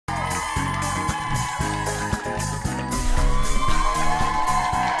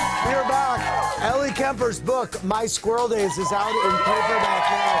Stamper's book, My Squirrel Days, is out in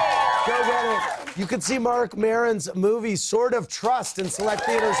paperback now. Go get it. You can see Marc Maron's movie, Sword of Trust, in select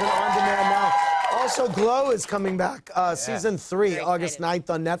theaters and on demand now. Also, Glow is coming back, season 3, August 9th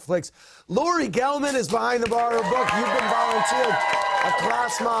on Netflix. Lori Gelman is behind the bar. Her book, You've Been Volunteered, a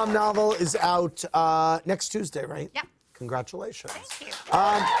Class Mom novel, is out next Tuesday, right? Yep. Congratulations. Thank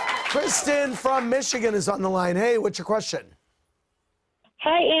you. Kristen from Michigan is on the line. Hey, what's your question?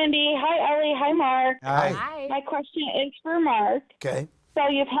 Hi, Andy. Hi, Ellie. Hi, Mark. Hi. My question is for Mark. Okay. So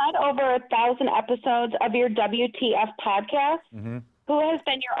you've had over 1,000 episodes of your WTF podcast. Mm-hmm. Who has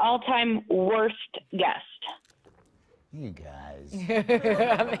been your all-time worst guest? You guys. Making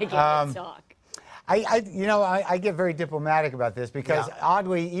it talk. I get very diplomatic about this because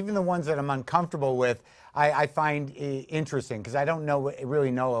oddly, even the ones that I'm uncomfortable with, I find interesting because I don't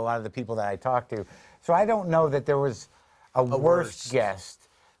really know a lot of the people that I talk to. So I don't know that there was a worst guest.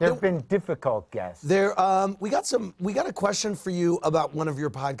 There have been difficult guests. We got a question for you about one of your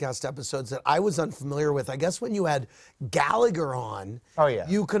podcast episodes that I was unfamiliar with. I guess when you had Gallagher on,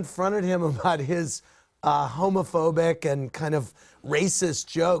 you confronted him about his homophobic and kind of racist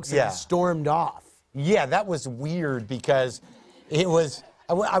jokes and he stormed off. Yeah, that was weird because it was.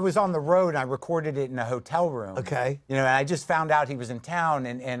 I was on the road and I recorded it in a hotel room. Okay. You know, and I just found out he was in town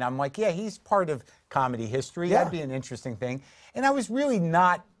and I'm like, yeah, he's part of comedy history. Yeah. That'd be an interesting thing. And I was really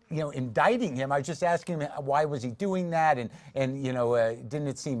not, indicting him. I was just asking him why was he doing that and didn't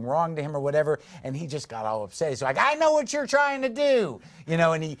it seem wrong to him or whatever. And he just got all upset. He's like, I know what you're trying to do.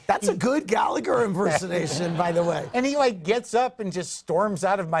 And That's a good Gallagher impersonation, by the way. And he gets up and just storms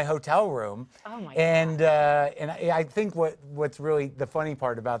out of my hotel room. Oh my God. And I think what's really the funny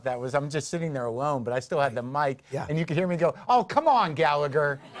part about that was I'm just sitting there alone, but I still had the mic, and you could hear me go, "Oh, come on,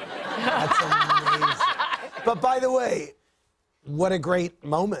 Gallagher." That's amazing. But by the way, what a great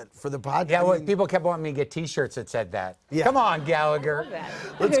moment for the podcast. Yeah, people kept wanting me to get T-shirts that said that. Yeah. Come on, Gallagher.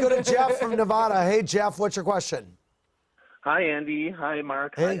 Let's go to Jeff from Nevada. Hey, Jeff, what's your question? Hi, Andy. Hi,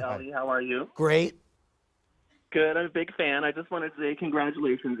 Mark. Hey. Hi, Ellie. How are you? Great. Good. I'm a big fan. I just wanted to say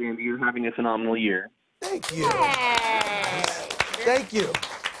congratulations, Andy. You're having a phenomenal year. Thank you. Thank you.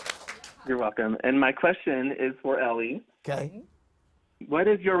 You're welcome. And my question is for Ellie. Okay. What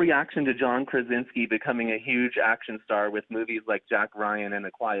is your reaction to John Krasinski becoming a huge action star with movies like Jack Ryan and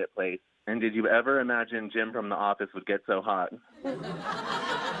A Quiet Place? And did you ever imagine Jim from The Office would get so hot?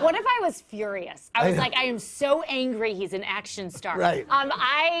 What if I was furious? I was like, I am so angry he's an action star. Right.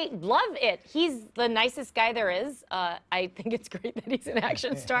 I love it. He's the nicest guy there is. I think it's great that he's an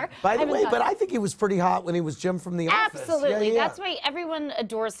action star. By the way, but I think he was pretty hot when he was Jim from The Office. Absolutely. Yeah. That's why everyone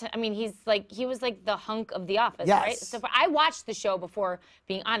adores him. I mean, he was like the hunk of The Office, Yes. right? So I watched the show before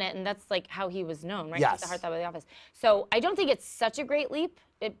being on it, and that's like how he was known, right? Yes. He's the heartthrob of The Office. So I don't think it's such a great leap.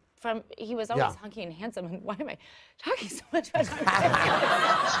 He was always hunky and handsome. And why am I talking so much about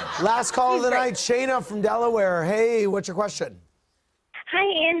him? Last call of the night, Shayna from Delaware. Hey, what's your question?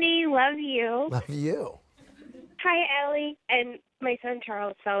 Hi, Andy. Love you. Love you. Hi, Ellie. And my son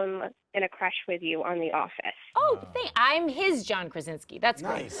Charles fell in a crush with you on The Office. Oh, I'm his John Krasinski. That's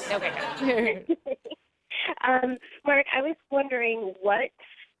great. Nice. Okay, good. Mark, I was wondering what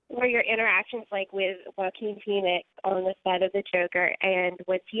were your interactions like with Joaquin Phoenix on the set of The Joker, and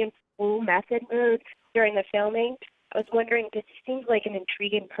was he in full method mode during the filming? I was wondering, because he seems like an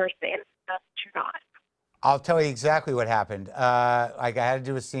intriguing person. Not that you're not. I'll tell you exactly what happened. I had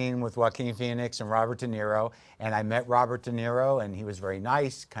to do a scene with Joaquin Phoenix and Robert De Niro, and I met Robert De Niro, and he was very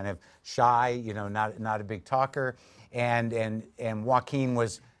nice, kind of shy, not a big talker, and Joaquin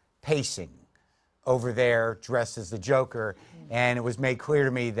was pacing over there dressed as the Joker, and it was made clear to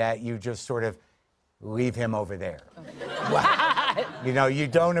me that you just sort of leave him over there. Wow. You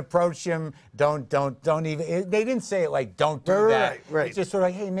don't approach him, don't even, they didn't say it like, don't do that. Right. It's just sort of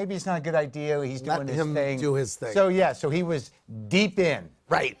like, hey, maybe it's not a good idea, he's doing his thing. Let him do his thing. So he was deep in.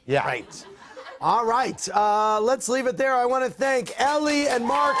 Right. Yeah. Right. All right, let's leave it there. I want to thank Ellie and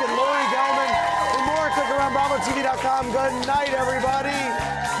Mark and Lori Gelman. For more, click around BravoTV.com. Good night, everybody.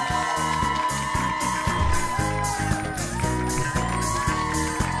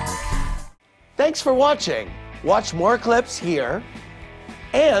 Thanks for watching. Watch more clips here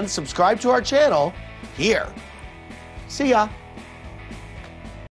and subscribe to our channel here. See ya.